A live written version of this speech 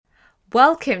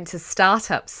Welcome to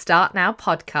Startup Start Now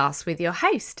podcast with your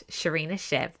host, Sharina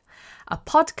Shiv, a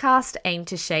podcast aimed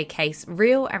to showcase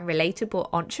real and relatable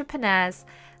entrepreneurs,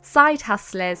 side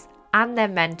hustlers, and their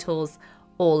mentors,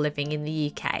 all living in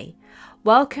the UK.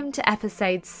 Welcome to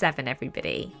episode 7,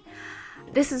 everybody.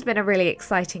 This has been a really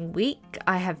exciting week.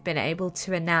 I have been able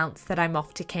to announce that I'm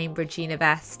off to Cambridge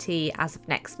University as of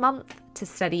next month to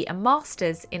study a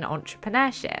master's in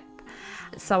entrepreneurship.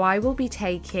 So I will be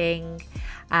taking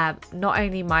not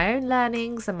only my own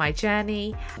learnings and my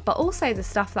journey, but also the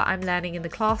stuff that I'm learning in the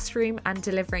classroom and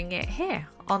delivering it here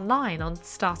online on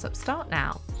Startup Start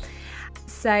Now.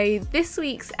 So this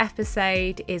week's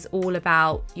episode is all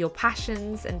about your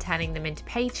passions and turning them into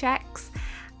paychecks.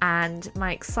 And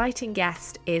my exciting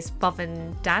guest is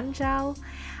Pavan Dhanjal,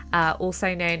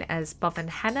 also known as Pavan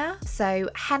Henna. So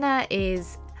henna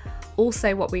is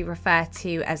also what we refer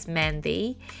to as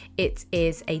mehndi. It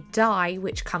is a dye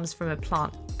which comes from a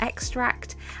plant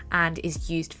extract and is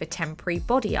used for temporary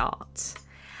body art.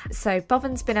 So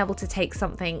Pavan's been able to take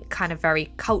something kind of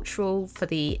very cultural for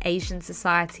the Asian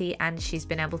society, and she's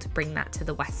been able to bring that to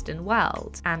the Western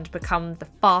world and become the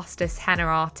fastest henna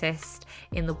artist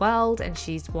in the world. And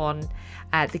she's won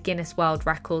the Guinness World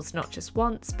Records not just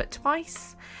once but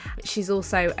twice. She's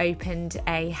also opened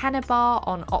a henna bar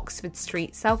on Oxford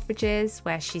Street, Selfridges,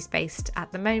 where she's based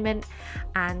at the moment,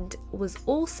 and was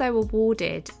also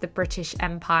awarded the British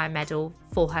Empire Medal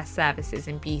for her services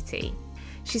in beauty.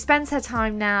 She spends her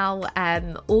time now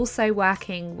also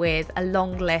working with a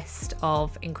long list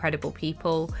of incredible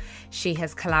people. She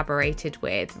has collaborated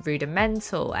with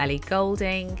Rudimental, Ellie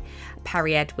Goulding,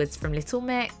 Perry Edwards from Little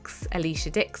Mix, Alicia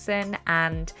Dixon,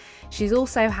 and she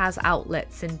also has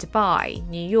outlets in Dubai,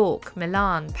 New York,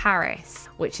 Milan, Paris,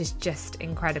 which is just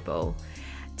incredible.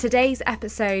 Today's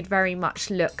episode very much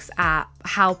looks at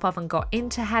how Pavan got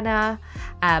into henna,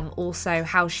 also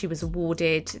how she was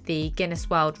awarded the Guinness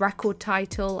World Record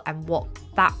title and what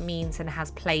that means and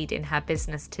has played in her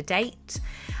business to date.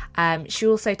 She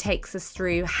also takes us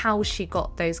through how she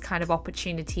got those kind of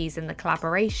opportunities in the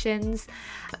collaborations,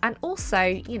 and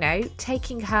also,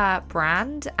 taking her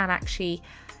brand and actually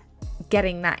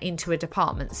getting that into a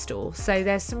department store. So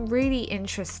there's some really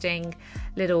interesting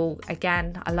little,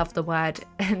 again, I love the word,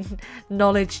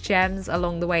 knowledge gems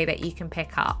along the way that you can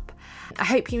pick up. I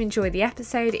hope you enjoy the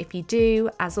episode. If you do,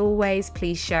 as always,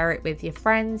 please share it with your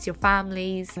friends, your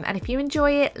families. And if you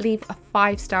enjoy it, leave a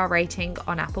 5-star rating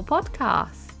on Apple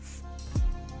Podcasts.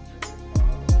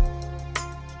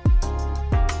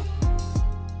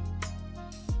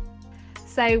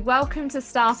 So welcome to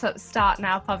Startup Start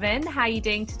Now, Pavan. How are you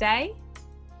doing today?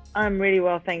 I'm really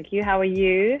well, thank you. How are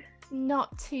you?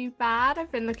 Not too bad.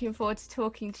 I've been looking forward to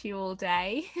talking to you all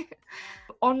day.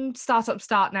 On Startup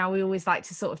Start Now, we always like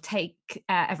to sort of take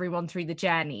everyone through the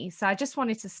journey. So I just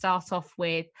wanted to start off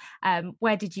with,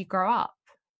 where did you grow up?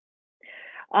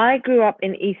 I grew up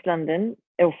in East London,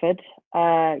 Ilford,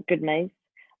 Goodmayes.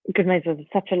 Goodmayes was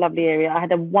such a lovely area. I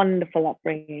had a wonderful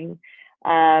upbringing.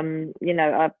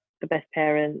 The best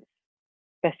parents,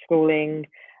 best schooling.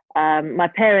 My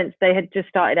parents, they had just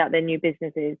started out their new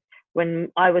businesses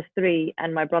when I was 3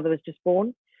 and my brother was just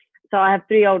born. So I have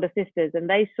 3 older sisters, and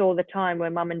they saw the time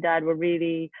where mum and dad were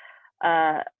really,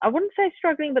 I wouldn't say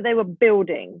struggling, but they were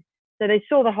building. So they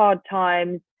saw the hard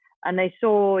times, and they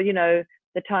saw,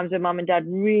 the times when mum and dad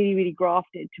really, really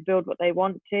grafted to build what they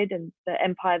wanted and the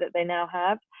empire that they now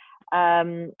have.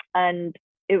 And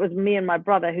it was me and my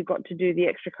brother who got to do the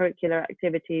extracurricular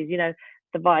activities,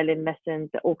 the violin lessons,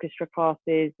 the orchestra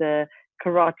classes, the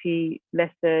karate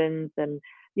lessons, and,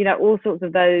 all sorts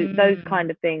of those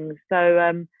kind of things.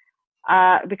 So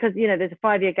because, there's a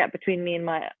 5-year gap between me and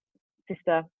my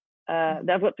sister. I've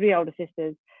got 3 older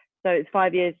sisters. So it's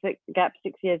 5 years gap,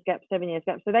 6 years gap, 7 years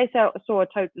gap. So they saw a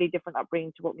totally different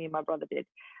upbringing to what me and my brother did.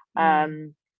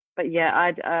 But yeah,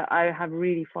 I have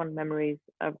really fond memories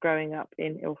of growing up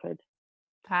in Ilford.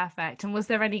 Perfect. And was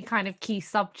there any kind of key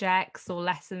subjects or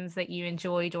lessons that you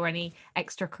enjoyed, or any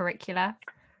extracurricular?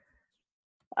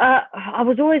 I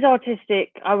was always artistic.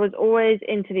 I was always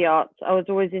into the arts. I was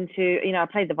always into, I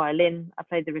played the violin, I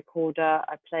played the recorder,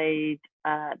 I played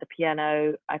the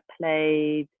piano, I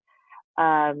played,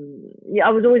 I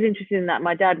was always interested in that.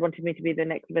 My dad wanted me to be the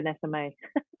next Vanessa May,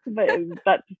 but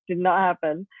that just did not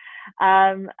happen.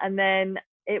 And then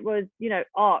it was,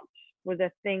 art was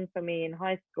a thing for me in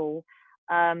high school.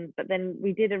 But then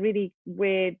we did a really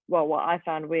weird, what I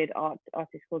found weird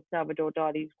artist called Salvador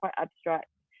Dali. He was quite abstract.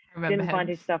 Didn't find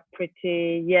his stuff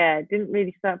pretty. Yeah, didn't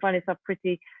really find his stuff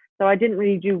pretty. So I didn't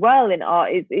really do well in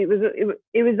art. It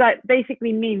was like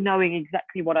basically me knowing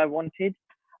exactly what I wanted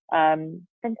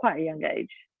from quite a young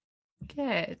age.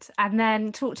 Good. And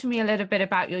then talk to me a little bit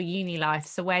about your uni life.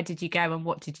 So where did you go and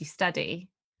what did you study?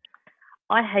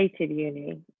 I hated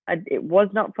uni. It was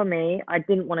not for me. I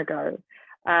didn't want to go.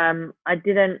 I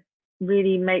didn't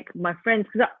really make my friends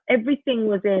because everything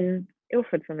was in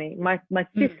Ilford for me. My Mm.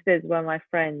 sisters were my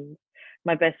friends,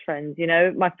 my best friends. You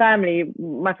know, my family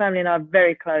and I are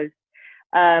very close.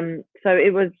 So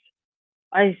it was.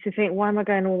 I used to think, why am I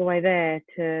going all the way there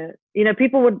to? You know,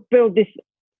 people would build this,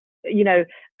 you know,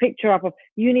 picture up of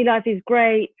uni life is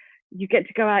great. You get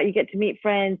to go out, you get to meet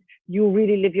friends, you'll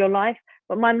really live your life.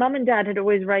 But my mum and dad had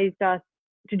always raised us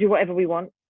to do whatever we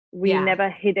want. We Yeah. never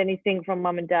hid anything from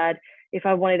mum and dad. If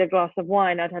I wanted a glass of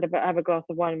wine, I'd have a glass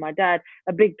of wine with my dad.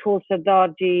 A big tall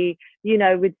Sardaji, you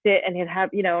know, we'd sit and he'd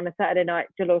have, you know, on a Saturday night,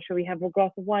 Jalil, shall we have a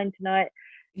glass of wine tonight?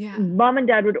 Yeah. Mum and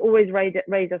dad would always raise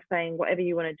us saying, whatever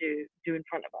you want to do in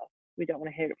front of us. We don't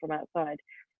want to hear it from outside.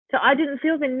 So I didn't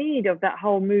feel the need of that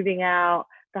whole moving out,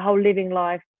 the whole living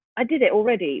life. I did it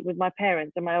already with my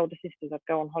parents and my older sisters. I'd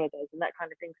go on holidays and that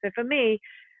kind of thing. So for me,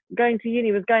 going to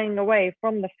uni was going away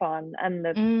from the fun and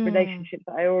the Mm. relationships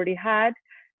that I already had.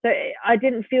 So I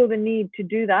didn't feel the need to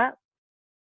do that.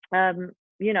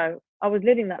 You know, I was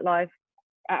living that life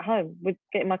at home with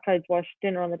getting my clothes washed,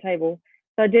 dinner on the table.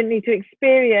 So I didn't need to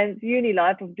experience uni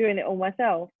life of doing it all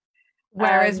myself.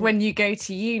 Whereas Um, when you go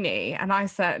to uni, and I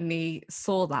certainly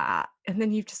saw that, and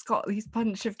then you've just got these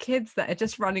bunch of kids that are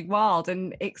just running wild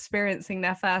and experiencing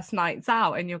their first nights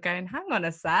out, and you're going, hang on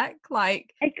a sec,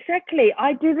 like, exactly.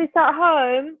 I do this at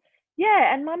home.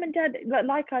 Yeah, and mum and dad,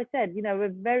 like I said, you know, we're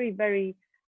very, very.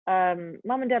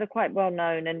 Mum and dad are quite well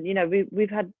known, and you know, we've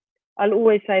had. I'll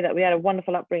always say that we had a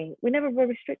wonderful upbringing. We never were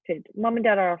restricted. Mum and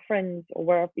dad are our friends, or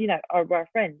were you know, were our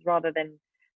friends rather than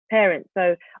parents.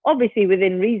 So obviously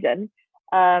within reason.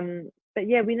 But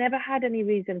yeah, we never had any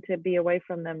reason to be away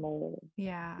from them or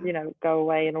yeah. you know go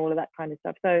away and all of that kind of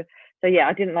stuff. So yeah,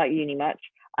 I didn't like uni much.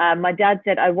 My dad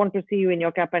said, I want to see you in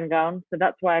your cap and gown. So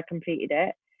that's why I completed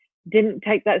it. Didn't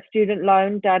take that student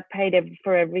loan. Dad paid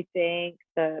for everything,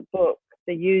 the books,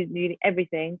 the uni,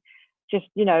 everything, just,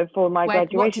 you know, for my What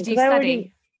graduation. did you Because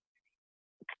study?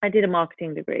 I did a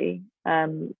marketing degree,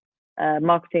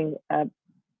 marketing, uh,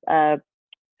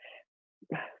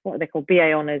 what are they called?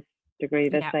 BA honors degree,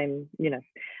 the Yeah. same, you know,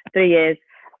 3 years.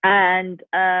 And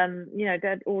you know,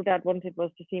 all dad wanted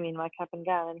was to see me in my cap and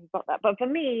gown, and he got that. But for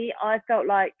me, I felt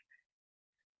like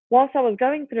whilst I was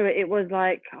going through it, it was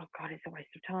like, oh God, it's a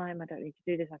waste of time. I don't need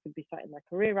to do this. I could be starting my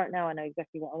career right now. I know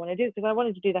exactly what I want to do because I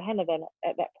wanted to do the henna then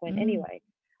at that point Mm. anyway.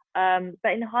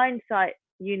 But in hindsight,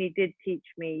 uni did teach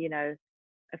me, you know,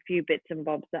 a few bits and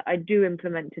bobs that I do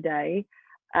implement today.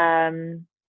 Um,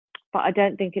 but I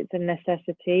don't think it's a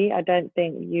necessity. I don't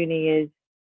think uni is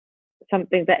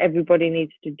something that everybody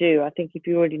needs to do. I think if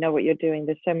you already know what you're doing,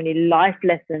 there's so many life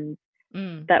lessons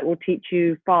Mm. that will teach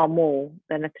you far more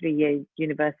than a 3 year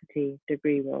university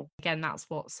degree will. Again, that's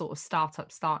what sort of Startup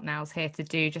Start Now is here to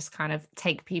do, just kind of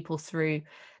take people through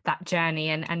that journey.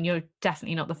 And you're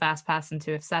definitely not the first person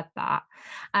to have said that.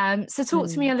 So talk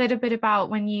to me Mm. a little bit about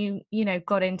when you know,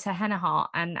 got into henna art,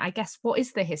 and I guess what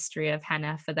is the history of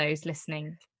henna for those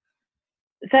listening?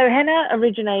 So henna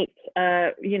originates,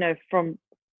 you know, from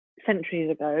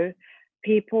centuries ago.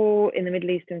 People in the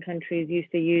Middle Eastern countries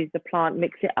used to use the plant,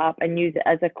 mix it up, and use it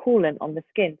as a coolant on the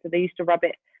skin. So they used to rub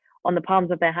it on the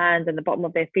palms of their hands and the bottom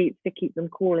of their feet to keep them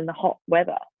cool in the hot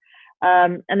weather.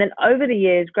 And then over the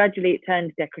years, gradually it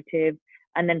turned decorative.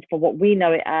 And then for what we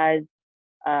know it as,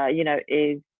 you know,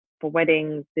 is for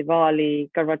weddings,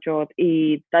 Diwali, Karwa Chauth,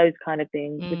 Eid, those kind of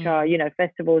things, which are, Mm. you know,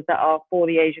 festivals that are for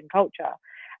the Asian culture.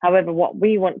 However, what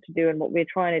we want to do and what we're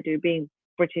trying to do, being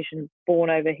British and born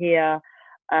over here,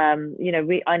 you know,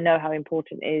 I know how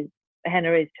important is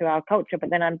henna is to our culture, but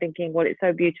then I'm thinking, well, it's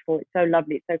so beautiful, it's so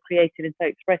lovely, it's so creative and so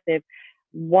expressive.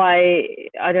 Why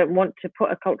I don't want to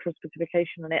put a cultural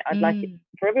specification on it. I'd like it Mm.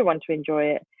 for everyone to enjoy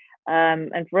it,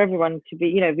 and for everyone to be,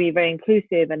 you know, be very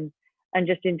inclusive and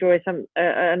just enjoy some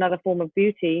another form of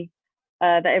beauty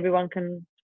that everyone can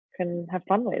have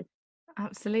fun with.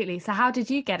 Absolutely. So how did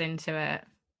you get into it?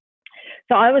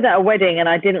 So I was at a wedding and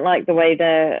I didn't like the way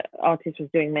the artist was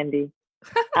doing Mendy.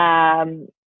 Um,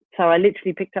 so I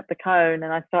literally picked up the cone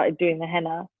and I started doing the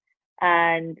henna.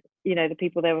 And you know, the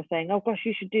people there were saying, "Oh gosh,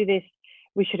 you should do this.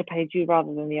 We should have paid you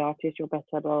rather than the artist. You're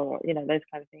better," blah, you know, those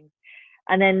kind of things.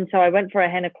 And then so I went for a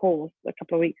henna course a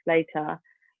couple of weeks later.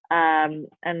 And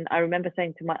I remember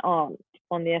saying to my aunt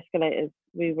on the escalators,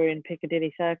 we were in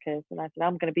Piccadilly Circus, and I said,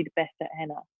 "I'm going to be the best at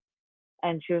henna."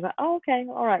 And she was like, "Oh, okay,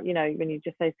 all right." You know, when you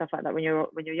just say stuff like that when you're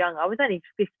young. I was only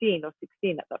 15 or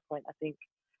 16 at that point, I think.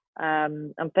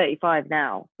 I'm 35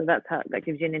 now, so that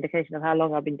gives you an indication of how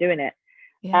long I've been doing it.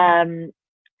 Yeah. Um,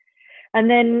 And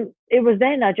then it was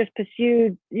then I just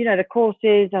pursued, the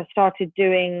courses. I started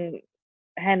doing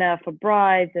henna for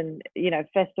brides and,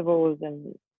 festivals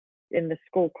and in the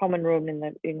school common room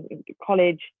in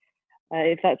college,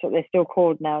 if that's what they're still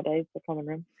called nowadays, the common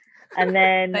room. And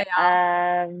then, They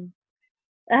are.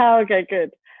 oh, okay,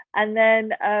 good. And then,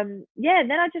 then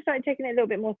I just started taking it a little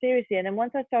bit more seriously. And then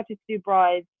once I started to do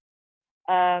brides,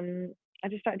 I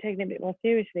just started taking it a bit more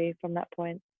seriously from that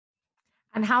point.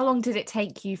 And how long did it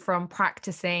take you from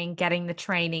practicing, getting the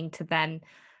training to then,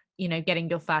 getting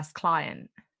your first client?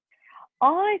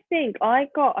 I think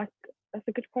that's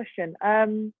a good question.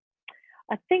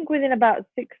 I think within about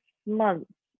 6 months,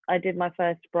 I did my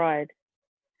first bride.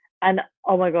 And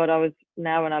oh my God,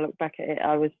 now when I look back at it,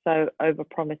 I was so over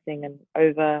promising and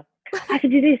I can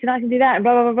do this and I can do that and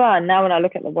blah, blah, blah, blah. And now when I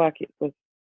look at the work, it was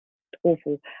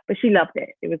awful, but she loved it.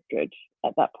 It was good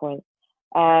at that point.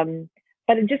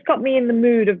 But it just got me in the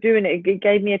mood of doing it. It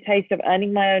gave me a taste of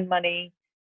earning my own money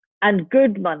and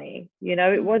good money.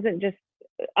 It wasn't just,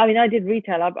 I did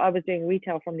retail. I was doing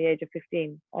retail from the age of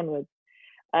 15 onwards.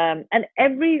 And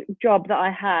every job that I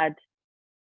had,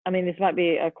 this might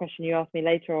be a question you ask me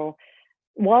later, or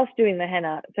whilst doing the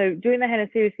henna. So doing the henna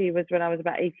seriously was when I was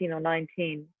about 18 or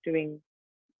 19, doing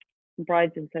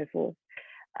brides and so forth.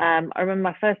 I remember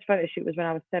my first photo shoot was when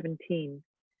I was 17.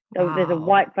 Wow. There's a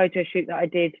white photo shoot that I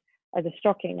did as a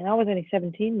stocking, and I was only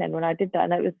 17 then when I did that,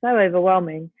 and it was so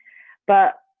overwhelming.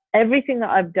 But everything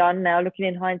that I've done now, looking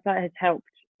in hindsight, has helped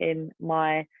in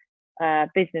my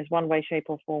business one way, shape,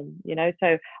 or form.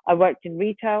 So I worked in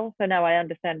retail, so now I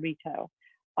understand retail.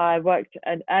 I worked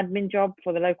an admin job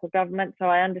for the local government, so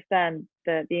I understand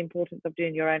the importance of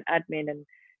doing your own admin and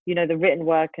the written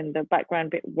work and the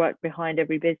background work behind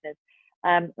every business.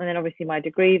 And then obviously my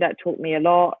degree, that taught me a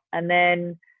lot. And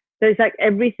then so it's like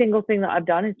every single thing that I've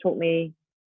done has taught me,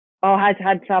 or has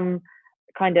had some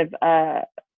kind of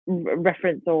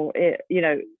reference or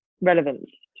relevance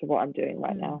to what I'm doing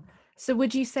right now. So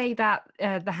would you say that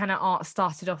the henna art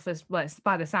started off as, well,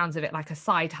 by the sounds of it, like a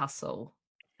side hustle?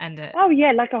 Oh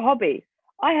yeah, like a hobby.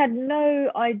 I had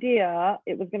no idea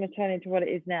it was going to turn into what it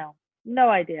is now. No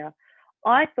idea.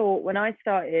 I thought when I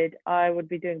started, I would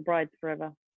be doing brides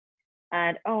forever.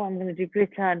 And I'm going to do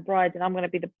glitter and brides, and I'm going to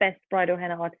be the best bridal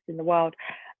henna artist in the world.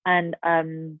 And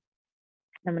I'm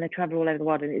going to travel all over the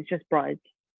world, and it's just brides.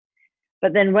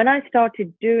 But then when I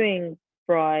started doing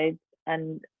brides,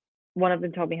 and one of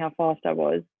them told me how fast I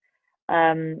was,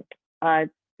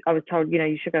 I was told,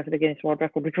 you should go for the Guinness World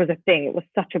Record, which was a thing. It was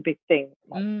such a big thing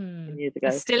 10 years ago.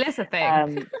 It still is a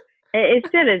thing. It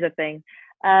still is a thing.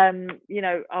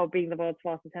 Being the world's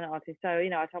fastest henna artist. So,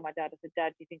 I told my dad, I said, Dad,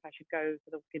 do you think I should go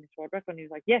for the Guinness World Record? And he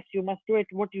was like, yes, you must do it.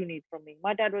 What do you need from me?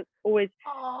 My dad was always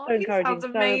so encouraging. Sounds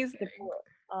amazing.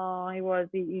 He was.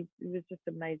 He was just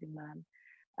an amazing man.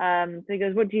 So he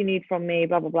goes, what do you need from me?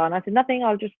 Blah, blah, blah. And I said, nothing.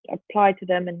 I'll just apply to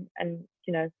them and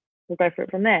we'll go for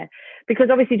it from there. Because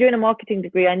obviously doing a marketing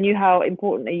degree, I knew how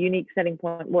important a unique selling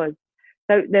point was.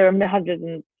 So there are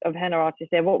hundreds of henna artists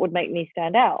there. What would make me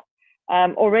stand out?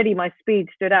 Already my speed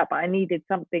stood out, but I needed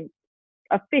something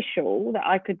official that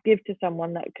I could give to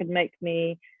someone that could make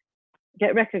me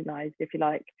get recognized, if you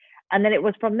like. And then it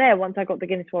was from there, once I got the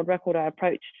Guinness World Record, I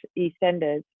approached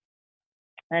EastEnders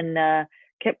and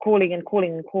kept calling and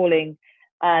calling and calling.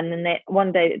 And then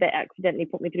one day they accidentally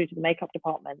put me through to the makeup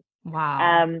department.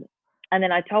 Wow. And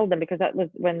then I told them, because that was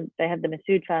when they had the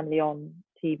Masood family on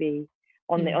TV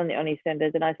on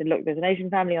EastEnders, and I said, look, there's an Asian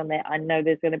family on there. I know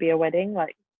there's going to be a wedding,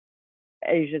 like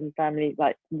Asian family,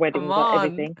 like weddings, like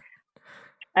everything.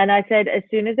 And I said, as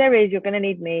soon as there is, you're going to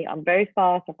need me. I'm very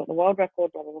fast. I've got the world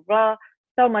record, blah, blah, blah, blah.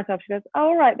 Told myself, she goes, oh,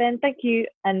 all right then, thank you.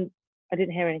 And I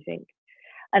didn't hear anything.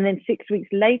 And then 6 weeks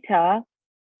later,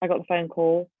 I got the phone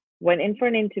call, went in for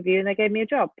an interview, and they gave me a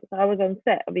job. So I was on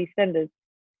set of EastEnders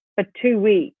for 2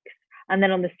 weeks. And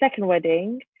then on the second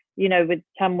wedding, with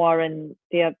Tamwar and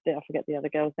I forget the other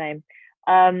girl's name,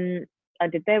 I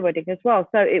did their wedding as well.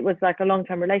 So it was like a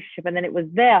long-term relationship. And then it was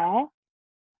there.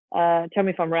 Tell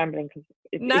me if I'm rambling.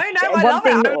 No, I love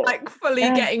it. I'm like fully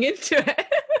getting into it.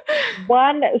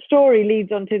 One story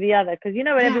leads on to the other. Because when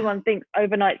everyone thinks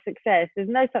overnight success, there's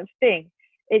no such thing.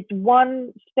 It's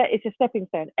it's a stepping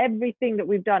stone. Everything that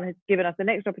we've done has given us the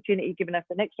next opportunity, given us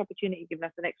the next opportunity, given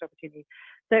us the next opportunity.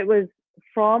 So it was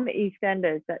from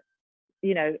EastEnders that,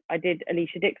 I did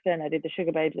Alicia Dixon, I did the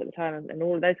Sugar Babes at the time, and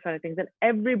all of those kind of things. And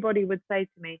everybody would say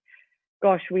to me,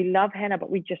 gosh, we love henna,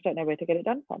 but we just don't know where to get it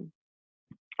done from.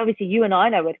 Obviously, you and I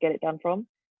know where to get it done from.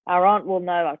 Our aunt will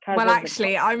know, our cousin. Well,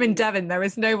 actually, I'm in Devon. There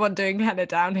is no one doing henna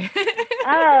down here.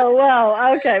 Oh,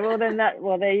 well, okay. Well,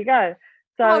 there you go.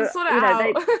 So, sort it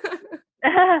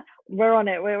out. we're on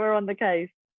it. We're on the case.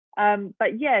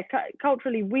 But yeah,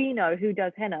 culturally we know who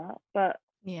does henna, but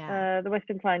Yeah. the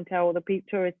Western clientele, the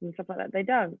tourists and stuff like that, they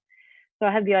don't. So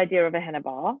I had the idea of a henna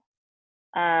bar.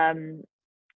 Um,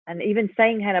 and even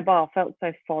saying henna bar felt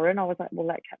so foreign. I was like, will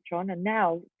that catch on? And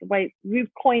now the way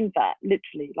we've coined that,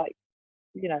 literally, like,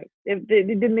 it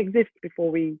didn't exist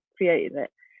before we created it.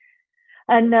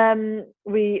 And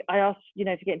I asked, to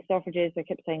get into Selfridges. They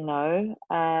kept saying no.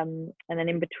 And then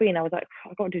in between, I was like,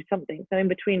 I've got to do something. So in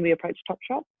between, we approached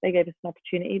Topshop. They gave us an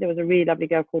opportunity. There was a really lovely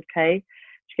girl called Kay.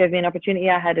 She gave me an opportunity.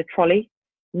 I had a trolley,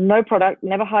 no product,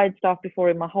 never hired staff before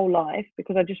in my whole life,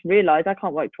 because I just realized I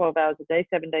can't work 12 hours a day,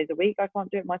 7 days a week. I can't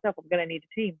do it myself. I'm going to need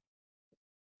a team.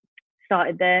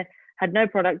 Started there, had no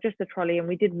product, just a trolley, and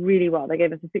we did really well. They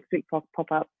gave us a 6-week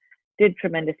pop-up, did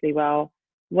tremendously well.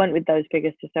 Went with those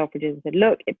figures to Selfridges and said,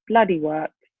 look, it bloody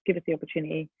works. Give us the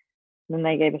opportunity. And then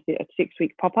they gave us a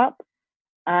 6-week pop-up.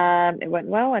 It went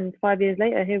well, and 5 years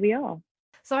later, here we are.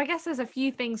 So I guess there's a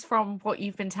few things from what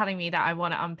you've been telling me that I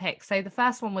want to unpick. So the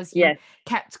first one was you Yes.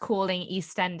 kept calling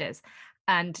EastEnders,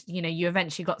 and you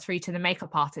eventually got through to the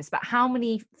makeup artist. But how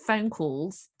many phone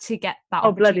calls to get that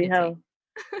opportunity? Bloody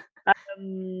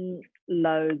hell.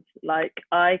 Loads. Like,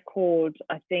 I called,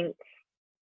 I think,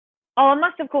 I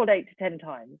must have called 8 to 10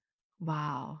 times.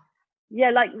 Wow.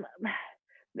 Yeah,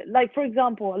 like for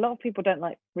example, a lot of people don't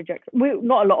like rejection.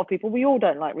 Not a lot of people. We all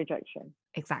don't like rejection.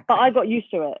 Exactly. But I got used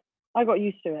to it.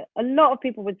 A lot of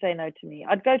people would say no to me.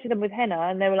 I'd go to them with henna,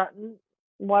 and they were like,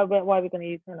 why are we going to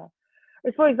use henna?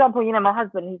 It's, for example, my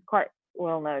husband, he's quite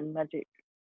well known magic,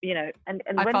 and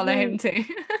I when follow him too.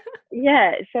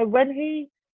 Yeah, so when he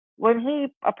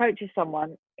approaches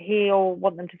someone, he'll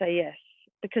want them to say yes,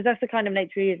 because that's the kind of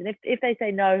nature he is. And if they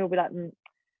say no, he'll be like,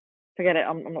 forget it,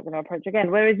 I'm not going to approach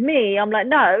again. Whereas me, I'm like,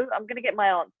 no, I'm going to get my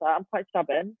answer. I'm quite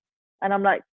stubborn, and I'm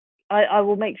like, I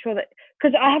will make sure that,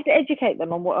 because I have to educate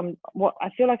them on what I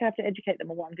feel like I have to educate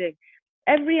them on what I'm doing.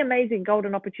 Every amazing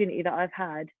golden opportunity that I've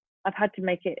had to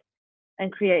make it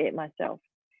and create it myself,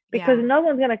 because no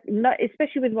one's going to,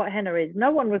 especially with what henna is,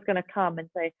 no one was going to come and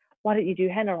say, why don't you do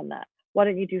henna on that? Why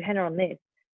don't you do henna on this?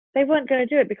 They weren't going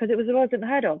to do it because it wasn't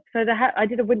heard of. So I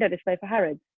did a window display for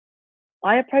Harrods.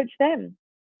 I approached them,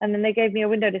 and then they gave me a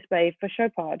window display for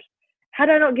Chopard. Had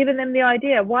I not given them the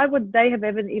idea, why would they have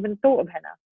even thought of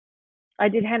henna? I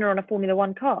did henna on a Formula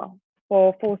One car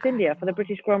for Force India for the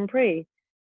British Grand Prix.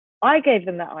 I gave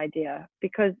them that idea,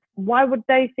 because why would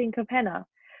they think of henna?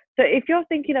 So if you're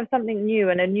thinking of something new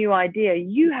and a new idea,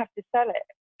 you have to sell it,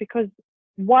 because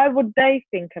why would they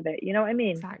think of it? You know what I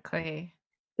mean? Exactly.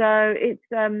 So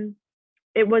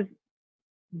it was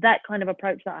that kind of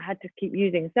approach that I had to keep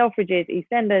using. Selfridges,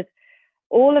 EastEnders,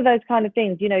 all of those kind of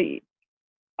things.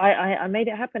 I made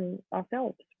it happen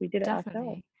ourselves. We did it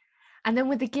ourselves. And then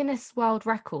with the Guinness World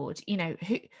Record,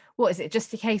 what is it?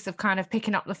 Just a case of kind of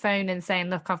picking up the phone and saying,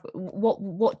 look,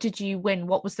 what did you win?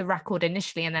 What was the record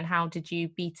initially? And then how did you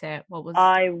beat it?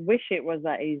 I wish it was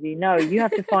that easy. No, you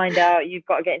have to find out. You've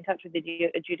got to get in touch with the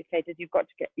adjudicators. You've got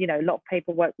to get, a lot of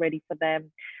paperwork ready for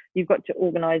them. You've got to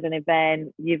organize an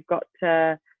event. You've got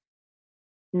to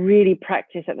really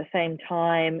practice at the same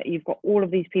time. You've got all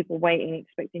of these people waiting,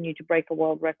 expecting you to break a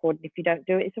world record. And if you don't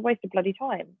do it, it's a waste of bloody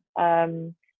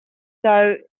time.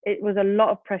 So it was a lot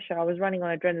of pressure. I was running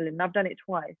on adrenaline, and I've done it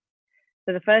twice.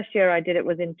 So the first year I did it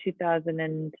was in 2000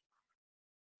 and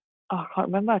I can't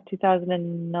remember,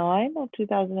 2009 or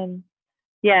 2000.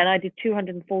 And I did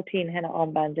 214 henna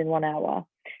armbands in 1 hour,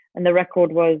 and the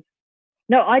record was,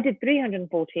 no, I did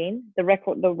 314. The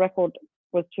record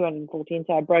was 214,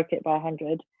 so I broke it by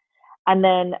 100. And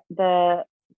then the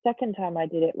second time I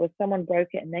did it was someone broke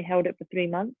it and they held it for 3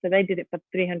 months. So they did it for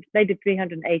 300. They did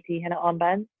 380 henna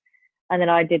armbands, and then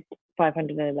I did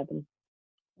 511.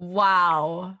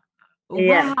 Wow.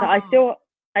 Yeah. So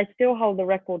I still hold the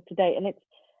record to date, and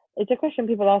it's a question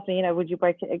people ask me, would you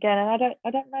break it again? And I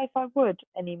don't know if I would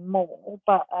anymore,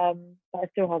 but I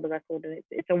still hold the record, and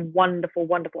it's a wonderful,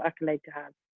 wonderful accolade to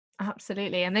have.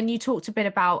 Absolutely. And then you talked a bit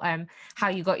about how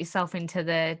you got yourself into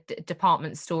the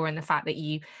department store, and the fact that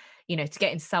you to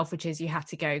get into Selfridges you had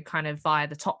to go kind of via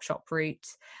the Topshop route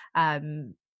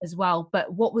as well.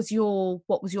 But what was your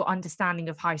understanding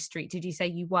of high street? Did you say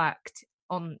you worked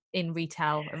in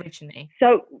retail originally?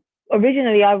 So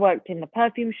originally I worked in the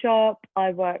perfume shop.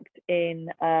 I worked in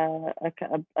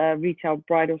a retail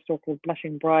bridal store called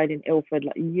Blushing Bride in Ilford,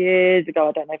 like years ago.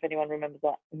 I don't know if anyone remembers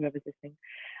that, whoever's listening.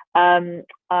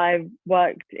 I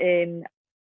worked in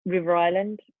River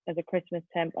Island as a Christmas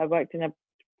temp. I worked in a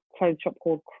clothes shop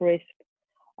called Crisp.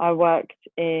 I worked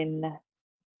in,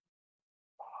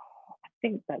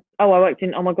 I worked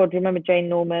in, oh my God, do you remember Jane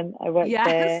Norman? I worked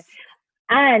there.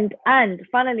 And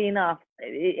funnily enough,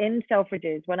 in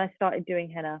Selfridges, when I started doing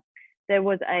henna, there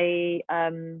was a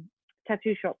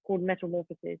tattoo shop called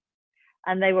Metamorphosis,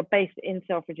 and they were based in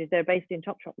Selfridges. They're based in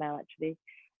Topshop now, actually.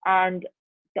 And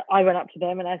I went up to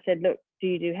them and I said, "Look, do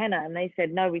you do henna?" And they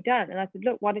said, "No, we don't." And I said,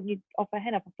 "Look, why don't you offer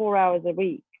henna for 4 hours a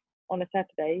week on a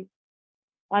Saturday?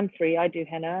 I'm free. I do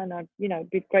henna, and it'd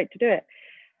be great to do it."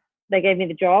 They gave me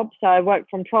the job, so I worked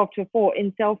from 12 to 4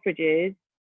 in Selfridges,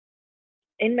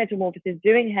 in Metamorphosis,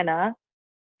 doing henna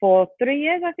for 3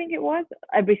 years, I think it was,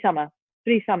 every summer,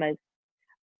 3 summers.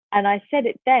 And I said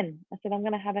it then. I said, "I'm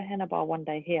going to have a henna bar one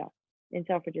day here in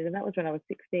Selfridges." And that was when I was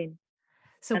 16.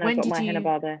 So And I got my henna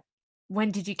bar there when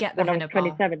did you get the when I was henna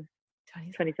bar? 27.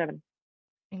 27. 27.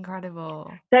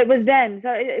 Incredible. So it was then.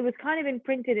 So it was kind of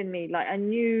imprinted in me. Like I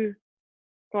knew,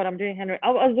 God, I'm doing henna.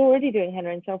 I was already doing henna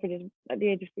in Selfridges at the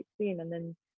age of 16. And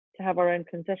then to have our own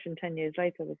concession 10 years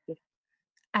later was just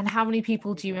And how many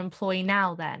people do you amazing. employ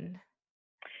now then?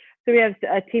 So we have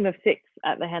a team of 6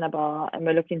 at the henna bar, and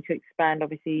we're looking to expand.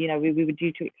 Obviously, we were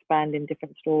due to expand in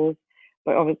different stores,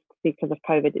 but obviously because of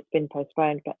COVID, it's been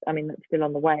postponed. But I mean, that's still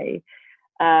on the way.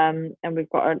 And we've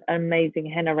got an amazing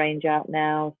henna range out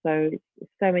now. So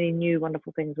it's so many new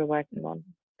wonderful things we're working on.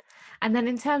 And then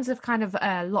in terms of kind of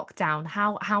lockdown,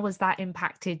 how has that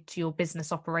impacted your business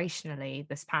operationally,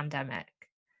 this pandemic?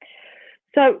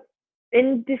 So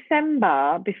in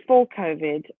December, before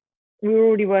COVID, we were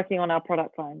already working on our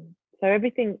product line. So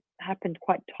everything happened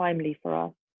quite timely for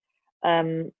us.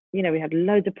 We had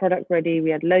loads of product ready. We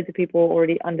had loads of people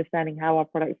already understanding how our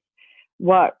products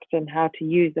worked and how to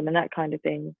use them and that kind of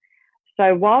thing.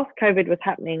 So whilst COVID was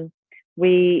happening,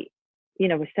 we,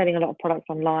 were selling a lot of products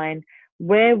online.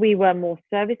 Where we were more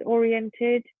service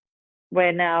oriented,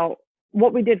 where now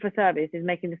what we did for service is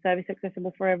making the service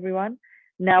accessible for everyone.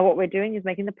 Now what we're doing is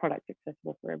making the product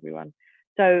accessible for everyone.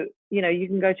 So, you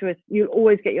can go to you'll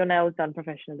always get your nails done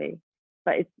professionally,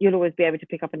 but you'll always be able to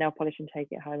pick up a nail polish and take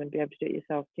it home and be able to do it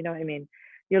yourself. Do you know what I mean?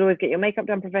 You'll always get your makeup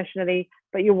done professionally,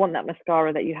 but you'll want that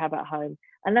mascara that you have at home.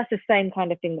 And that's the same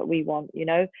kind of thing that we want,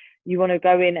 You want to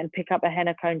go in and pick up a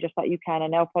henna cone just like you can a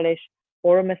nail polish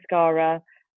or a mascara,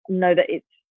 know that it's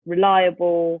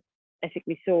reliable,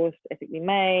 ethically sourced, ethically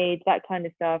made, that kind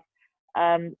of stuff.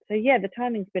 So yeah, the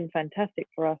timing's been fantastic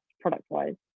for us product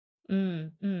wise.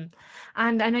 And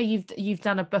I know you've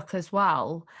done a book as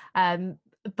well,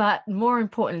 but more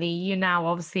importantly, you're now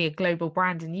obviously a global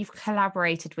brand, and you've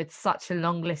collaborated with such a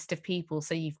long list of people.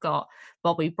 So you've got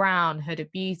Bobbi Brown,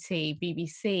 Huda Beauty,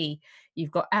 BBC,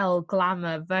 you've got Elle,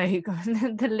 Glamour, Vogue.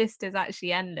 The list is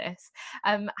actually endless.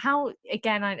 How,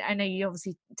 again, I know you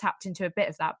obviously tapped into a bit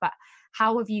of that, but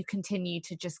how have you continued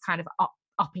to just kind of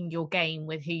upping your game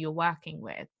with who you're working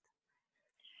with?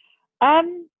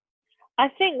 I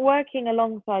think working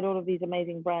alongside all of these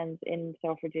amazing brands in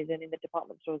Selfridges and in the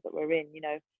department stores that we're in,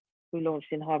 we launched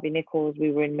in Harvey Nichols,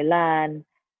 we were in Milan,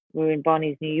 we were in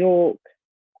Barney's New York,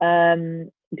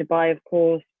 Dubai, of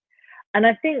course. And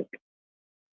I think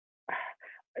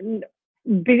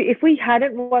if we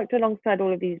hadn't worked alongside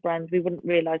all of these brands, we wouldn't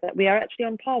realize that we are actually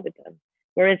on par with them.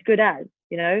 We're as good as,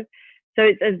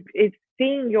 So it's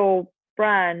seeing your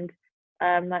brand,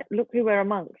 like, look who we're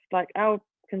amongst. Like, our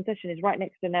concession is right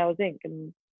next to Nails Inc.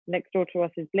 and next door to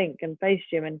us is Blink and Face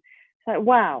Gym, and it's like,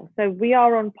 wow, so we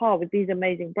are on par with these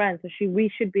amazing brands, so we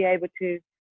should be able to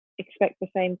expect the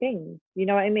same things, you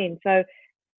know what I mean? So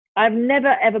I've never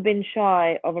ever been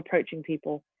shy of approaching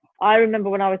people. I remember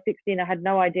when I was 16, I had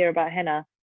no idea about henna,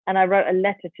 and I wrote a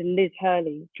letter to Liz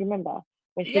Hurley. Do you remember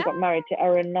when she Yeah. got married to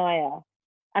Aaron Naya?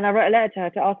 And I wrote a letter to her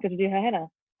to ask her to do her henna.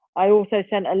 I also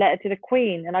sent a letter to the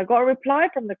Queen, and I got a reply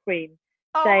from the Queen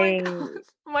saying, my God,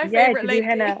 my yeah, favorite to lady. do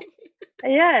henna.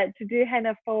 Yeah, to do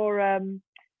henna for I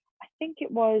think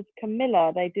it was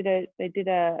Camilla. They did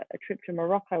a trip to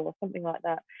Morocco or something like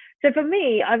that. So for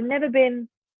me, I've never been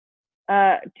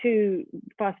too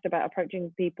fussed about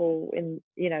approaching people in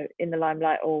the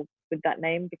limelight or with that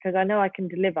name, because I know I can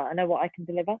deliver. I know what I can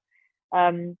deliver.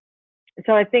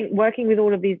 So I think working with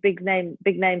all of these big names,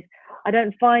 I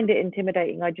don't find it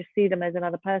intimidating. I just see them as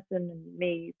another person, and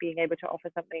me being able to offer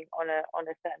something on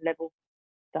a certain level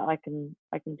that I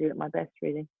can do at my best,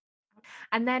 really.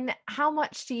 And then how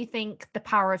much do you think the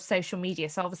power of social media?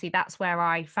 So obviously that's where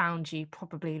I found you,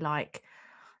 probably like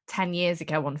 10 years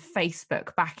ago on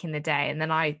Facebook back in the day. And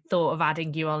then I thought of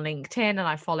adding you on LinkedIn, and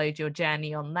I followed your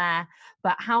journey on there.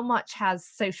 But how much has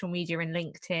social media and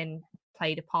LinkedIn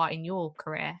played a part in your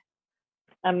career?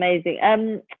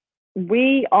 Amazing.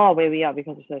 We are where we are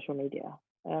because of social media.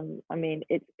 I mean,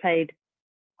 it's played,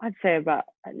 I'd say, about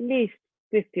at least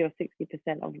 50 or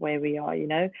 60% of where we are.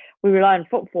 We rely on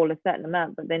footfall a certain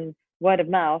amount, but then word of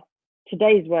mouth,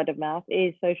 today's word of mouth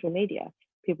is social media.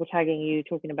 people tagging you,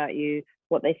 talking about you,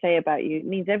 what they say about you. It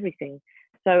means everything.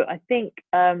 So I think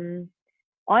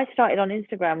I started on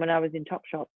Instagram when I was in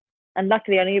Topshop, and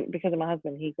luckily only because of my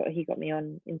husband, he got me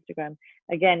on Instagram.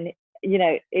 Again,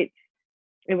 it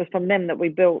was from them that we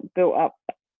built up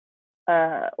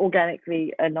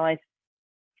organically a nice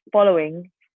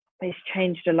following. But it's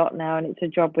changed a lot now, and it's a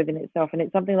job within itself, and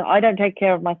it's something that I don't take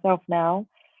care of myself now.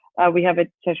 We have a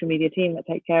social media team that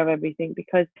take care of everything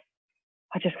because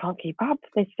I just can't keep up.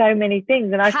 There's so many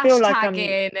things, and I feel like I'm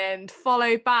hashtagging and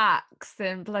follow backs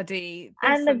and bloody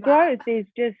this and the and growth that.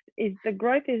 the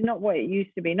growth is not what it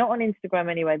used to be. Not on Instagram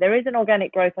anyway. There is an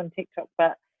organic growth on TikTok,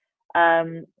 but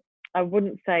I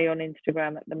wouldn't say on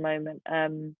Instagram at the moment.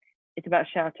 It's about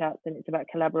shout outs and it's about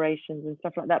collaborations and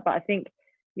stuff like that. But I think,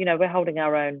 we're holding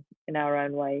our own in our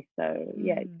own way. So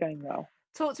yeah, it's going well.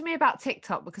 Talk to me about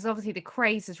TikTok, because obviously the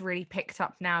craze has really picked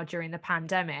up now during the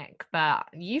pandemic, but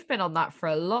you've been on that for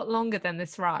a lot longer than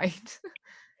this, right?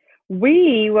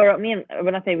 When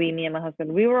I say we, me and my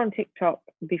husband, we were on TikTok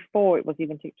before it was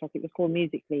even TikTok. It was called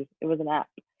Musically. It was an app.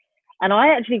 And I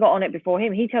actually got on it before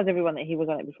him. He tells everyone that he was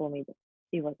on it before me, but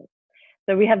he wasn't.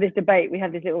 So we have this debate. We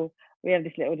have this little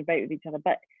debate with each other.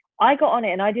 But I got on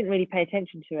it and I didn't really pay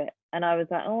attention to it. And I was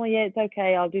like, oh yeah, it's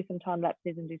okay. I'll do some time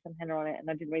lapses and do some henna on it. And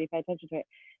I didn't really pay attention to it.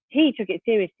 He took it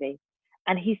seriously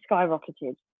and he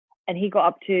skyrocketed. And he got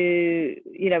up to,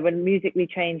 when Musically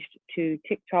changed to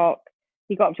TikTok,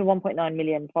 he got up to 1.9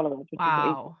 million followers, which is what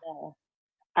he's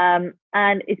now.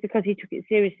 And it's because he took it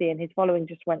seriously and his following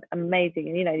just went amazing.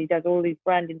 And, he does all these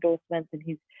brand endorsements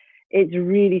and it's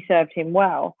really served him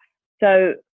well.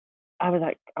 So I was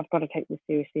like, I've got to take this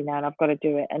seriously now and I've got to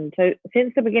do it. And so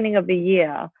since the beginning of the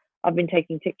year, I've been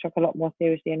taking TikTok a lot more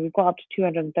seriously, and we've got up to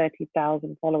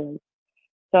 230,000 followers.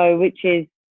 So, which is,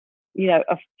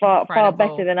 a far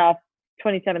better than our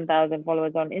 27,000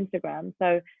 followers on Instagram.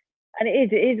 So, and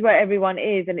it is where everyone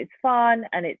is, and it's fun,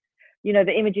 and it's,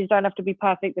 the images don't have to be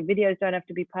perfect, the videos don't have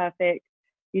to be perfect.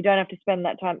 You don't have to spend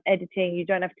that time editing. You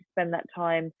don't have to spend that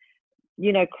time,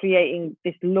 creating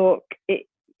this look.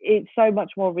 It's so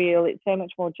much more real. It's so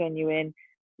much more genuine.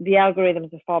 The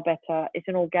algorithms are far better. It's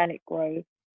an organic growth.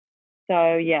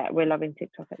 So yeah, we're loving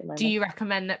TikTok at the moment. Do you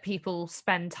recommend that people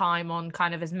spend time on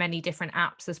kind of as many different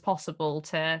apps as possible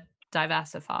to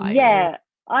diversify? Yeah,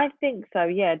 I think so.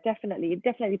 Yeah, definitely. It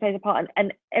definitely plays a part,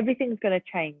 and everything's going to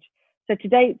change. So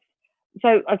today,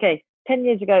 10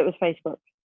 years ago it was Facebook,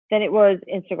 then it was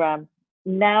Instagram,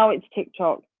 now it's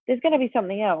TikTok. There's going to be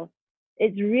something else.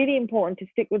 It's really important to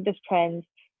stick with this trend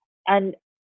and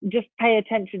just pay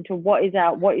attention to what is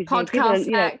out, what is new. Podcast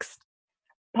next.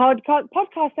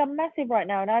 Podcasts are massive right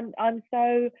now, and I'm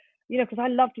so, because I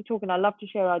love to talk and I love to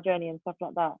share our journey and stuff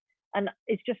like that. And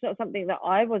it's just not something that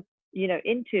I was,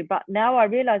 into. But now I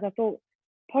realize, I thought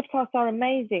podcasts are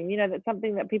amazing. That's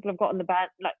something that people have got on the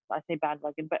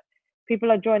bandwagon, but people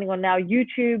are joining on now.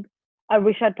 YouTube, I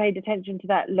wish I'd paid attention to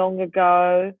that long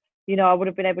ago. I would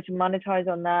have been able to monetize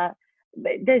on that.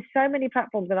 But there's so many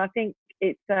platforms, and I think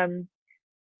it's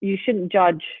you shouldn't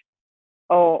judge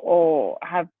or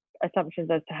have assumptions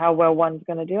as to how well one's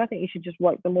going to do. I think you should just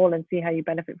work them all and see how you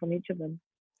benefit from each of them.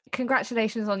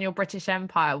 Congratulations on your British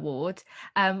Empire Award.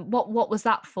 What was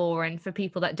that for? And for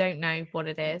people that don't know what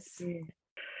it is. Yeah.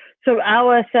 So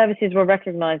our services were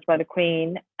recognised by the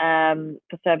Queen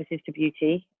for services to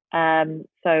beauty.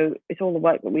 So it's all the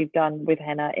work that we've done with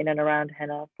henna, in and around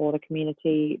henna, for the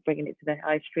community, bringing it to the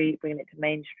high street, bringing it to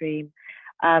mainstream.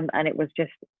 And it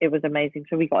was amazing.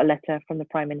 So we got a letter from the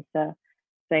Prime Minister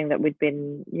saying that we'd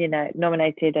been,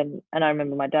 nominated. And I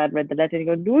remember my dad read the letter and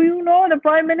he goes, do you know the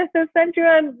Prime Minister sent you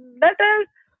a letter?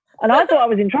 And I thought I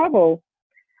was in trouble.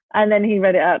 And then he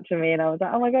read it out to me and I was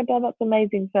like, oh my God, Dad, that's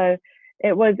amazing. So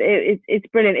it's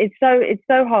brilliant. It's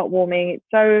so heartwarming. It's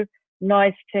so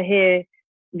nice to hear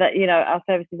that, our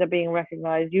services are being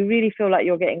recognized. You really feel like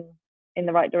you're getting in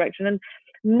the right direction. And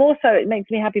more so, it makes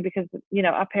me happy because,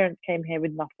 our parents came here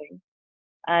with nothing.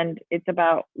 And it's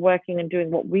about working and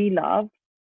doing what we love,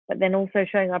 but then also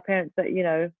showing our parents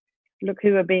that, look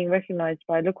who are being recognized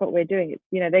by, look what we're doing.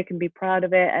 It's, they can be proud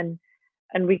of it,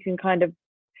 and we can kind of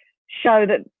show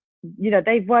that,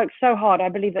 they've worked so hard. I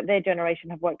believe that their generation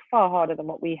have worked far harder than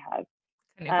what we have.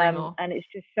 And it's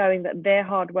just showing that their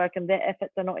hard work and their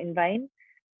efforts are not in vain,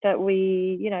 that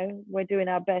we're doing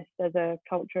our best as a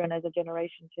culture and as a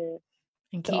generation to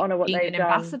honor what they've done.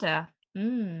 Ambassador.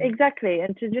 Exactly.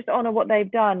 And to just honor what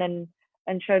they've done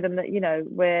and show them that,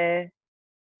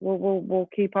 we'll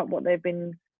keep up what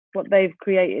they've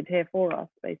created here for us,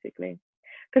 basically.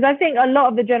 Because I think a lot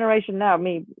of the generation now,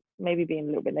 me maybe being a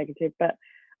little bit negative, but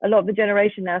a lot of the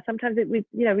generation now, sometimes we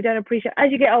don't appreciate.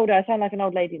 As you get older, I sound like an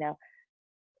old lady now.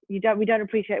 we don't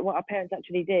appreciate what our parents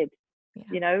actually did. Yeah.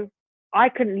 You know, I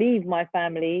couldn't leave my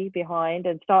family behind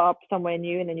and start up somewhere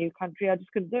new in a new country. I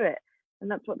just couldn't do it, and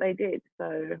that's what they did.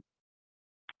 So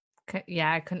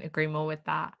Yeah, I couldn't agree more with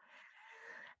that.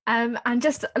 And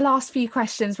just last few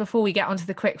questions before we get onto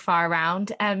the quick fire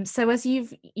round. So as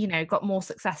you've, got more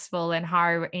successful and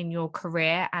higher in your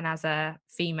career and as a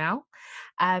female,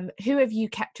 who have you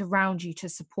kept around you to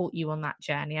support you on that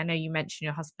journey? I know you mentioned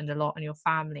your husband a lot and your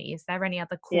family. Is there any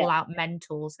other call yeah, out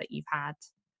mentors that you've had?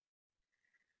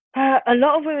 a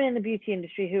lot of women in the beauty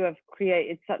industry who have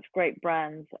created such great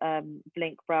brands.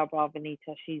 Blink, Brow Bar,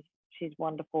 Vanita. She's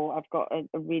wonderful. I've got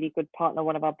a really good partner.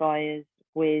 One of our buyers,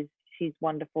 Wiz. She's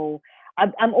wonderful.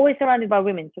 I'm always surrounded by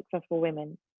women, successful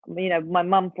women. You know, my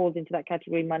mum falls into that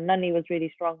category. My nanny was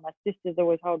really strong. My sisters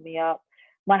always hold me up.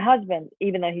 My husband,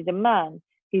 even though he's a man,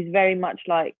 he's very much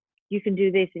like, you can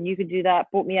do this and you can do that.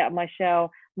 Brought me out of my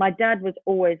shell. My dad was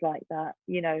always like that.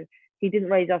 You know, he didn't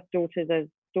raise us daughters as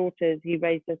daughters. He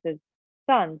raised us as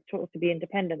sons, taught us to be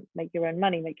independent, make your own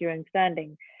money, make your own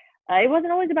standing. It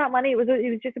wasn't always about money. It was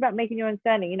just about making your own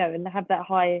standing, you know, and have that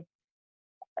high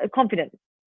confidence.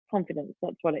 Confidence,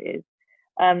 that's what it is.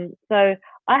 So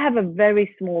I have a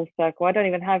very small circle. I don't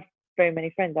even have very many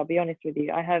friends, I'll be honest with you.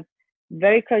 I have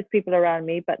very close people around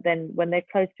me, but then when they're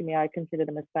close to me, I consider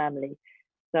them as family.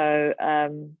 So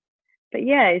but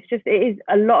yeah, it is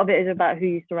a lot of it is about who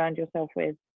you surround yourself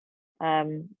with.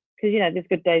 Because there's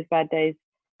good days, bad days,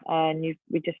 and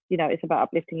we just it's about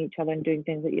uplifting each other and doing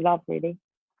things that you love, really.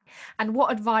 And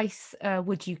what advice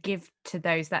would you give to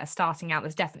those that are starting out?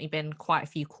 There's definitely been quite a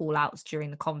few call outs during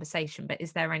the conversation, but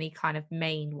is there any kind of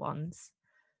main ones?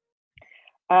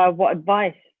 What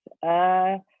advice?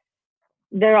 There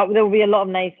will be a lot of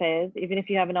naysayers. Even if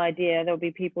you have an idea, there'll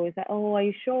be people who say, "Oh, are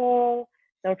you sure?"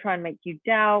 They'll try and make you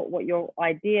doubt what your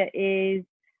idea is.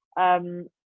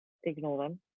 Ignore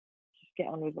them. Just get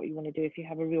on with what you want to do. If you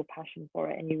have a real passion for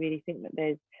it and you really think that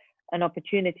there's an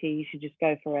opportunity, you should just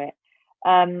go for it.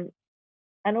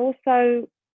 And also,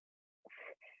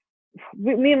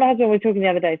 me and my husband were talking the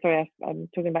other day. Sorry, I'm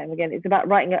talking about him again. It's about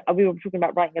we were talking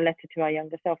about writing a letter to our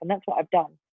younger self, and that's what I've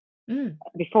done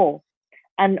before.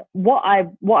 And what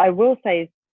I will say is,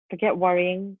 forget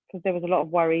worrying, because there was a lot of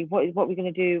worry. What are we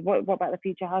going to do? What about the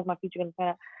future? How's my future going to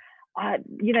turn out?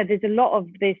 There's a lot of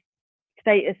this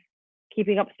status,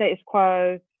 keeping up status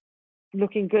quo,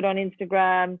 looking good on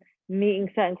Instagram,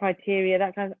 meeting certain criteria,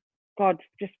 that kind of, God,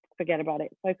 just forget about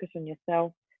it. Focus on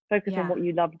yourself. Focus on what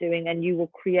you love doing, and you will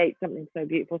create something so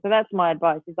beautiful. So that's my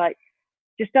advice. Is like,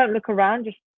 just don't look around.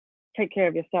 Just take care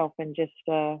of yourself and just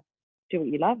do what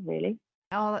you love, really.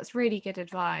 Oh, that's really good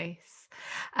advice.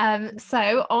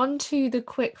 So on to the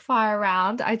quick fire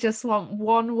round. I just want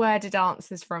one worded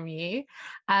answers from you.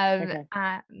 Okay.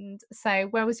 And so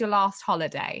where was your last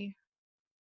holiday?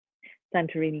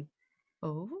 Santorini.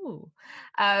 Oh,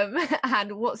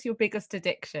 and what's your biggest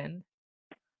addiction?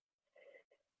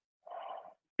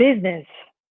 Business.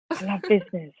 I love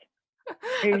business.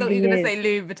 It I thought you really were going to is. say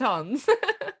Louis Vuittons.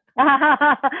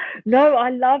 No, I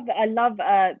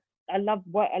love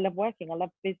working. I love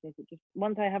business. It just,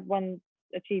 once I have one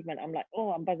achievement, I'm like,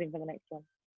 oh, I'm buzzing for the next one.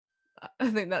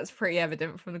 I think that's pretty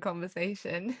evident from the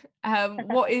conversation. Have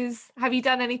you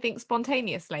done anything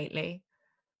spontaneous lately?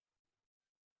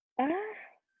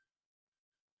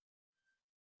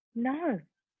 No,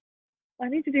 I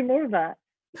need to do more of that.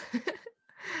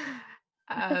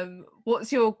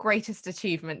 What's your greatest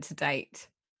achievement to date?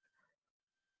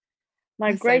 My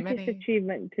There's so greatest many.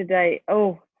 achievement today,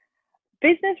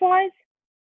 business wise,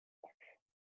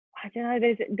 I don't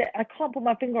know. I can't put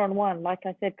my finger on one, like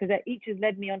I said, because each has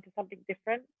led me on to something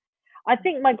different. I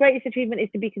think my greatest achievement is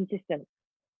to be consistent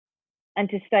and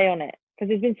to stay on it. Because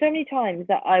there's been so many times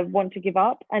that I want to give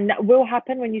up, and that will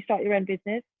happen when you start your own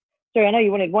business. Sorry, I know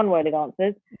you wanted one-worded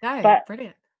answers, No, but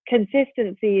brilliant.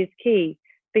 consistency is key,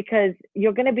 because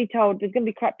you're going to be told there's going to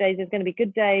be crap days, there's going to be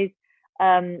good days.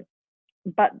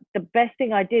 But the best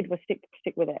thing I did was stick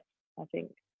with it, I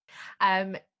think.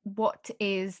 What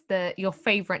is your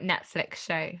favorite Netflix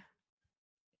show?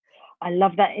 I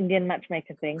love that Indian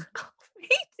matchmaker thing. Me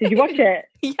Did you watch too. it?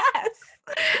 Yes.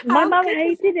 My mum Good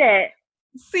is hated it.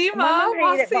 See, My mum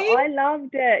Mum, hated it, but see? I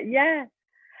loved it. Yeah.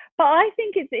 But I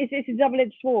think it's a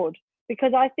double-edged sword,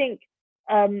 because I think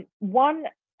one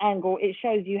angle, it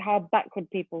shows you how backward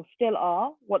people still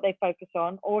are, what they focus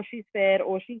on, or she's fair,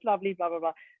 or she's lovely, blah blah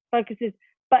blah. Focuses,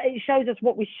 but it shows us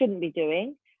what we shouldn't be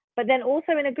doing. But then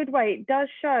also in a good way, it does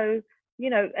show,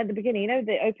 at the beginning,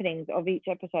 the openings of each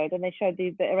episode, and they showed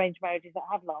the arranged marriages that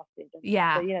have lasted, and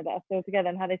Yeah. that are still together,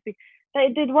 and how they speak. That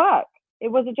it did work. It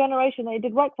was a generation that it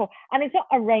did work for, and it's not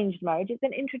arranged marriage; it's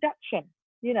an introduction.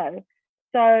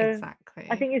 So Exactly.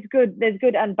 I think it's good. There's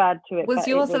good and bad to it. Was but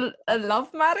yours it was, a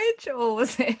love marriage or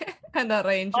was it an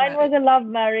arranged mine was marriage? a love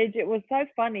marriage. It was so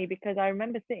funny because I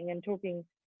remember sitting and talking,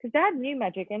 because Dad knew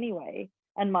Magic anyway,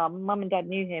 and Mum and Dad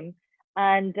knew him.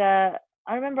 And I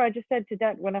remember I just said to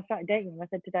Dad, when I started dating him, I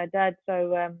said to Dad,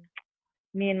 so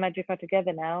me and Magic are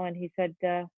together now. And he said,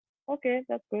 okay,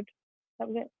 that's good. That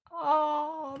was it.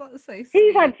 Oh, that's so He's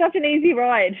sweet. had such an easy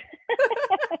ride.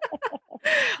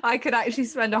 I could actually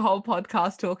spend a whole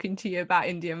podcast talking to you about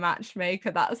Indian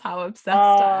Matchmaker. That's how obsessed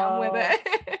I am with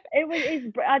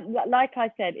it. Like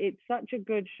I said, it's such a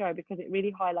good show because it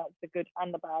really highlights the good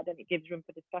and the bad, and it gives room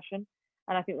for discussion.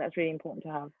 And I think that's really important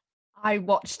to have. I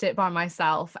watched it by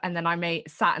myself and then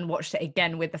sat and watched it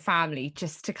again with the family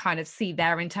just to kind of see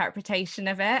their interpretation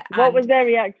of it. What was their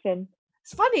reaction?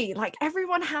 It's funny, like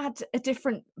everyone had a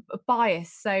different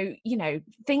bias. So,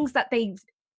 things that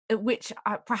which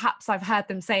perhaps I've heard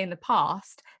them say in the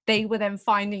past, they were then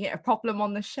finding it a problem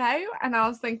on the show. And I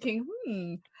was thinking,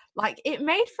 like it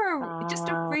made for just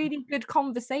a really good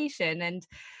conversation. And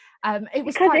it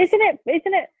was because isn't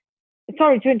it?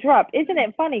 Sorry to interrupt. Isn't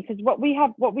it funny? Because what we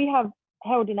have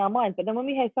held in our minds, but then when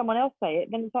we hear someone else say it,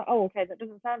 then it's like, oh, okay, that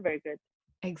doesn't sound very good.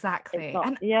 Exactly. Not,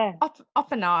 and yeah.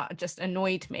 Opana just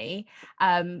annoyed me.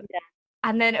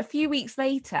 And then a few weeks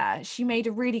later, she made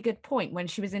a really good point when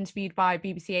she was interviewed by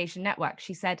BBC Asian Network.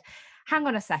 She said, hang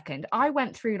on a second, I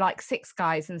went through like 6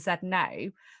 guys and said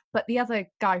no, but the other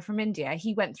guy from India,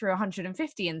 he went through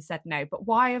 150 and said no, but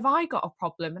why have I got a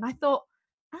problem? And I thought,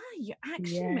 you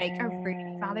actually make a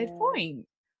really valid point.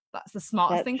 That's the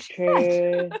smartest thing she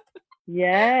said.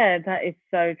 Yeah, that is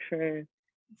so true.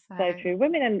 So true.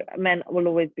 Women and men will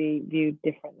always be viewed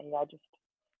differently. It's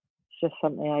just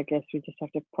something I guess we just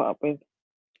have to put up with.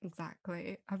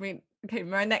 Exactly. I mean, okay,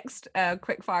 my next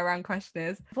quick fire round question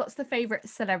is, what's the favourite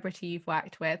celebrity you've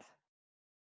worked with?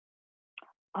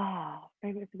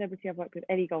 Favourite celebrity I've worked with?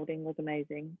 Ellie Goulding was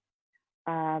amazing.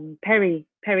 Perry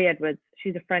Edwards.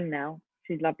 She's a friend now.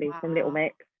 She's lovely. From Little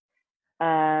Mix.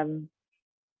 I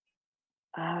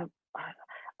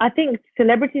think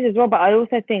celebrities as well, but I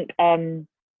also think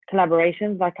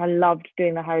collaborations. Like I loved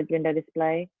doing the Harrods window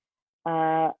display.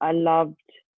 I loved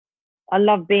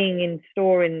being in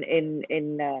store in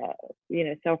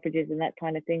Selfridges and that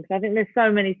kind of thing. So I think there's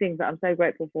so many things that I'm so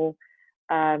grateful for.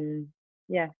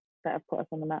 That have put us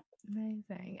on the map.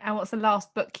 Amazing. And what's the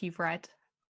last book you've read?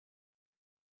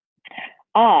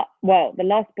 Well,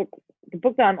 the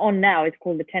book that I'm on now is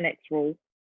called The 10X Rule.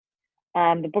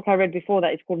 The book I read before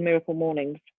that is called Miracle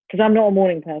Mornings, because I'm not a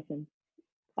morning person.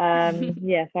 So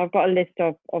I've got a list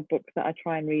of books that I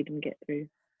try and read and get through.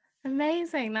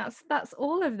 Amazing. That's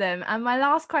all of them. And my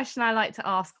last question I like to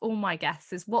ask all my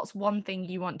guests is, what's one thing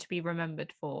you want to be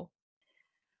remembered for?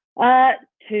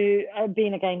 To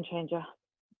being a game changer.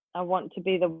 I want to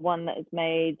be the one that has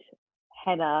made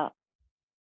henna,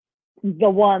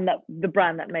 the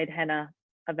brand that made henna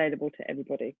available to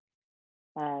everybody.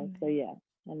 And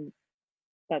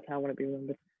that's how I want to be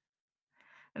remembered.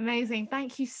 Amazing.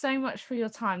 Thank you so much for your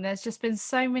time. There's just been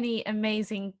so many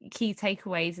amazing key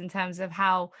takeaways in terms of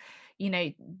how,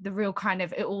 the real kind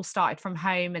of, it all started from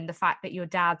home, and the fact that your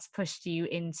dad's pushed you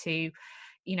into,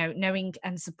 knowing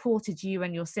and supported you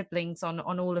and your siblings on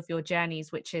all of your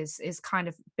journeys, which is kind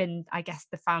of been, I guess,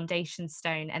 the foundation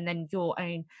stone, and then your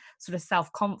own sort of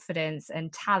self-confidence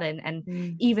and talent.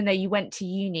 And even though you went to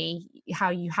uni, how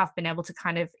you have been able to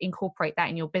kind of incorporate that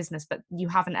in your business, but you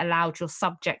haven't allowed your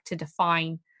subject to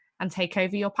define and take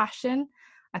over your passion,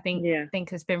 I think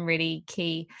has been really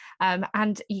key.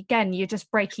 And again, you're just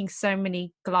breaking so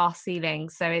many glass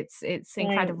ceilings. So it's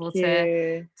incredible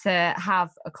to have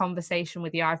a conversation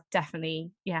with you. I've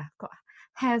definitely, got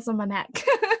hairs on my neck.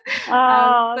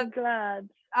 I'm glad.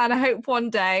 And I hope one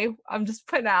day, I'm just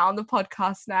putting it out on the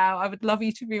podcast now, I would love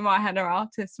you to be my henna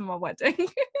artist for my wedding.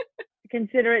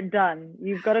 Consider it done.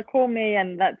 You've got to call me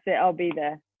and that's it. I'll be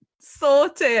there.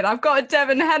 Sorted. I've got a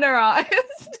Devon henna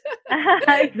artist.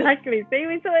 Exactly. See,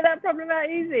 we sorted that problem out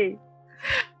easy.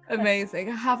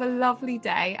 Amazing. Have a lovely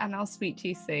day and I'll speak to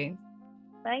you soon.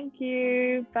 Thank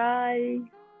you. Bye.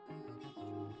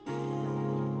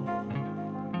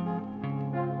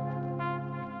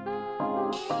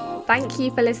 Thank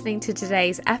you for listening to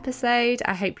today's episode.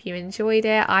 I hope you enjoyed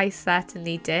it. I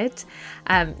certainly did.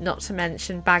 Not to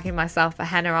mention bagging myself a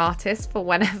henna artist for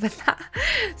whenever that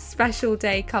special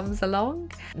day comes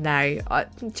along. No,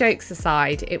 jokes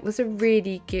aside, it was a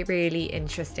really, really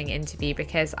interesting interview,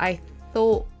 because I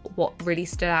thought what really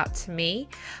stood out to me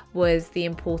was the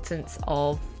importance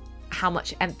of how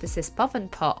much emphasis Pavan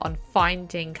put on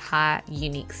finding her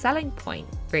unique selling point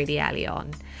really early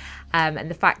on. and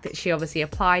the fact that she obviously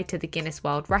applied to the Guinness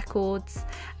World Records,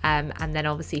 and then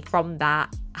obviously from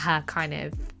that, her kind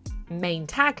of main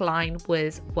tagline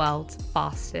was world's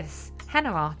fastest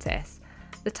henna artist.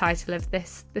 The title of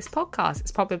this podcast.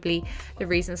 It's probably the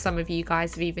reason some of you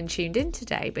guys have even tuned in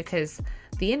today, because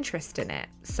the interest in it.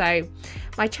 So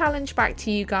my challenge back to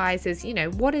you guys is,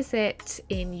 what is it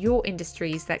in your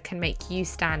industries that can make you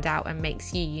stand out and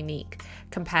makes you unique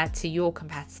compared to your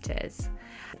competitors?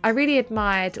 I really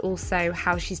admired also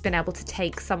how she's been able to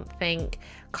take something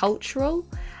cultural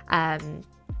and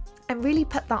really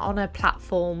put that on a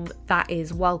platform that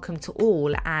is welcome to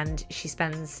all, and she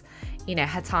spends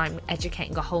her time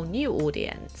educating a whole new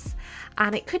audience.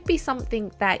 And it could be something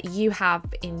that you have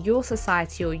in your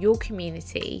society or your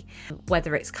community,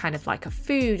 whether it's kind of like a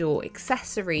food or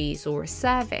accessories or a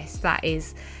service that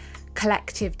is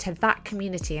collective to that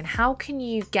community, and how can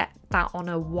you get that on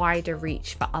a wider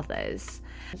reach for others?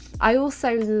 I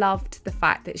also loved the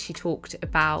fact that she talked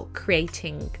about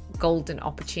creating golden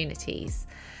opportunities.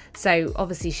 So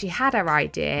obviously she had her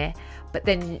idea, but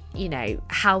then,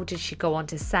 how did she go on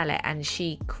to sell it? And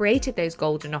she created those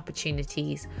golden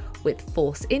opportunities with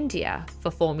Force India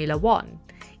for Formula One,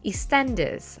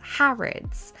 EastEnders,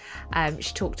 Harrods.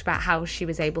 She talked about how she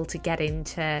was able to get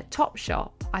into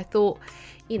Topshop. I thought,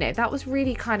 that was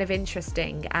really kind of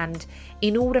interesting. And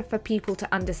in order for people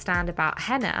to understand about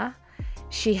henna,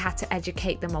 she had to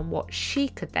educate them on what she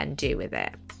could then do with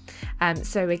it.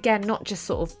 So again, not just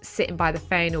sort of sitting by the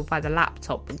phone or by the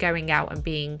laptop, but going out and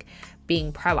being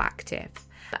proactive.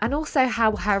 And also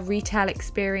how her retail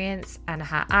experience and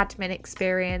her admin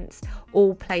experience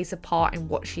all plays a part in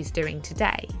what she's doing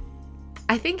today.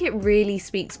 I think it really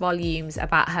speaks volumes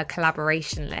about her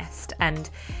collaboration list, and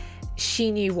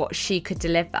she knew what she could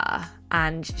deliver,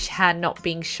 and her not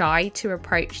being shy to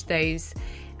approach those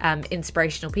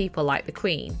inspirational people like the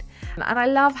Queen. And I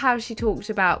love how she talked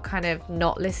about kind of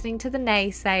not listening to the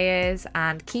naysayers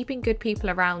and keeping good people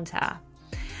around her.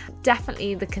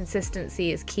 Definitely the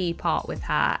consistency is key part with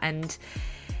her. And,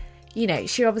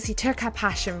 she obviously took her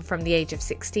passion from the age of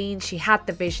 16. She had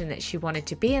the vision that she wanted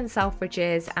to be in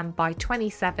Selfridges, and by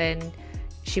 27,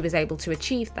 she was able to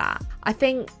achieve that. I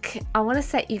think I want to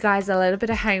set you guys a little bit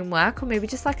of homework, or maybe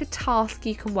just like a task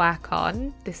you can work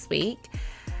on this week.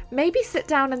 Maybe sit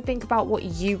down and think about what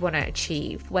you want to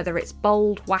achieve, whether it's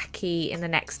bold, wacky in the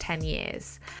next 10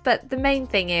 years. But the main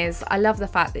thing is, I love the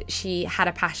fact that she had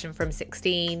a passion from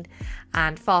 16,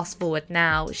 and fast forward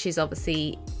now, she's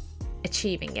obviously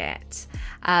achieving it.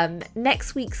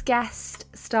 Next week's guest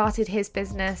started his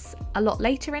business a lot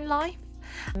later in life,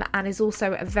 and is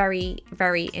also a very,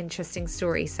 very interesting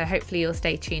story. So hopefully you'll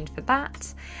stay tuned for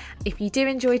that. If you do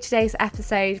enjoy today's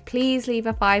episode, please leave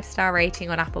a 5-star rating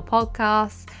on Apple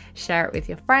Podcasts, share it with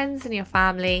your friends and your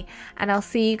family, and I'll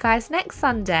see you guys next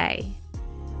Sunday.